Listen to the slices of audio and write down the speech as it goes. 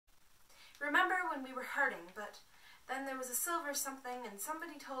remember when we were hurting, but then there was a silver something and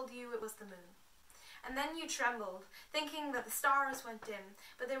somebody told you it was the moon. And then you trembled, thinking that the stars went dim,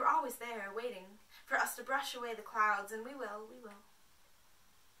 but they were always there, waiting for us to brush away the clouds, and we will.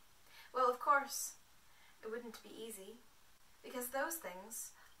 Well, of course, it wouldn't be easy, because those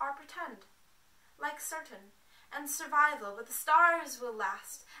things are pretend, like certain, and survival, but the stars will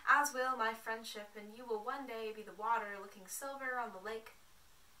last, as will my friendship, and you will one day be the water looking silver on the lake.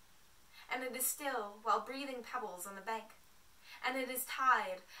 And it is still while breathing pebbles on the bank, and it is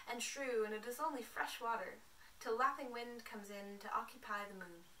tide and shrew, and it is only fresh water, till lapping wind comes in to occupy the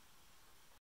moon.